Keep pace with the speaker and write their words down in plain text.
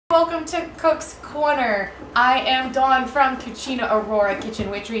Welcome to Cook's Corner. I am Dawn from Cucina, Aurora Kitchen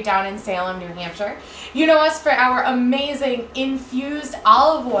Witchery down in Salem, New Hampshire. You know us for our amazing infused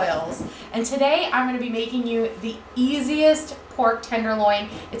olive oils. And today I'm going to be making you the easiest pork tenderloin.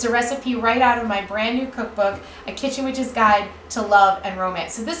 It's a recipe right out of my brand new cookbook, A Kitchen Witch's Guide to Love and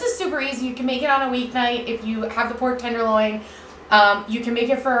Romance. So this is super easy. You can make it on a weeknight if you have the pork tenderloin. You can make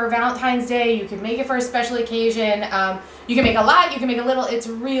it for Valentine's Day, you can make it for a special occasion, you can make a lot, you can make a little. It's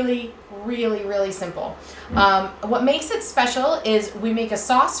really, really simple. What makes it special is we make a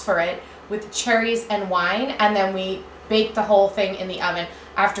sauce for it with cherries and wine, and then we bake the whole thing in the oven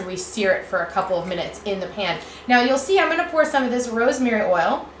after we sear it for a couple of minutes in the pan. Now you'll see I'm going to pour some of this rosemary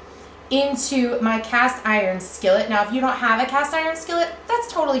oil into my cast iron skillet. Now if you don't have a cast iron skillet, that's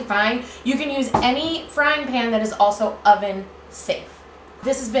totally fine. You can use any frying pan that is also oven safe.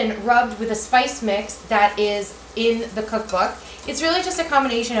 This has been rubbed with a spice mix that is in the cookbook. It's really just a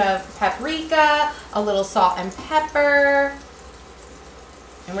combination of paprika, a little salt and pepper,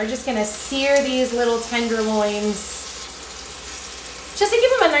 and we're just gonna sear these little tenderloins just to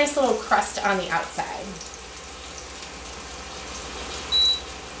give them a nice little crust on the outside.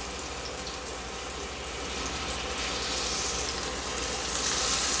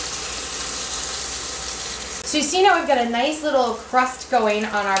 So you see now we've got a nice little crust going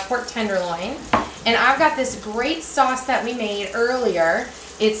on our pork tenderloin, and I've got this great sauce that we made earlier.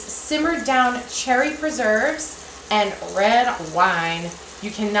 It's simmered down cherry preserves and red wine.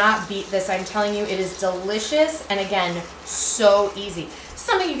 You cannot beat this, I'm telling you. It is delicious, and again, so easy.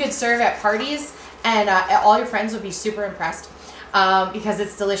 Something you could serve at parties, and all your friends would be super impressed because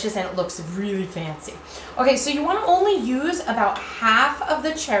it's delicious and it looks really fancy. Okay, so you want to only use about half of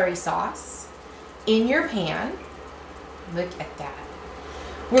the cherry sauce in your pan. Look at that.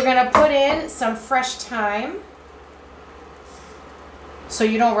 We're gonna put in some fresh thyme so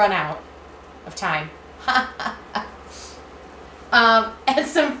you don't run out of time. And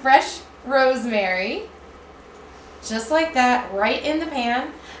some fresh rosemary, just like that, right in the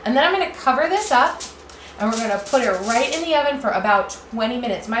pan. And then I'm gonna cover this up and we're gonna put it right in the oven for about 20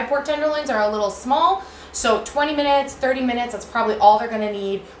 minutes. My pork tenderloins are a little small, so 20 minutes, 30 minutes, that's probably all they're gonna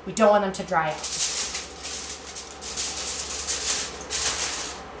need. We don't want them to dry out.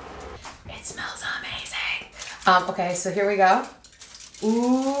 It smells amazing. Okay, so here we go.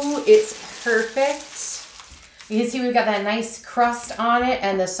 Ooh, it's perfect. You can see we've got that nice crust on it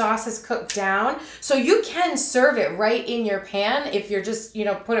and the sauce is cooked down. So you can serve it right in your pan if you're just,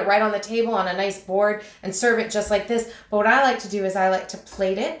 put it right on the table on a nice board and serve it just like this. But what I like to do is I like to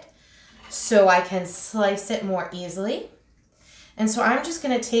plate it so I can slice it more easily. And so I'm just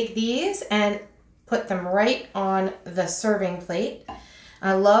gonna take these and put them right on the serving plate.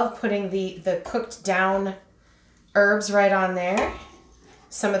 I love putting the cooked down herbs right on there.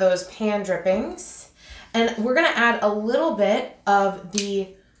 Some of those pan drippings. And we're gonna add a little bit of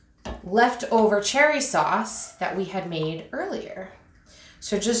the leftover cherry sauce that we had made earlier.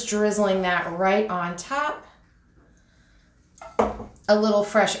 So just drizzling that right on top. A little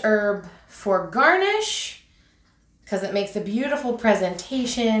fresh herb for garnish because it makes a beautiful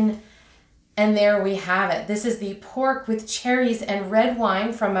presentation. And there we have it. This is the pork with cherries and red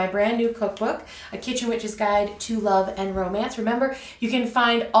wine from my brand new cookbook, A Kitchen Witch's Guide to Love and Romance. Remember, you can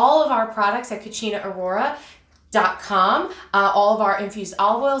find all of our products at cucinaaurora.com, all of our infused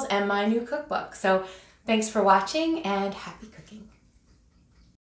olive oils and my new cookbook. So thanks for watching and happy cooking.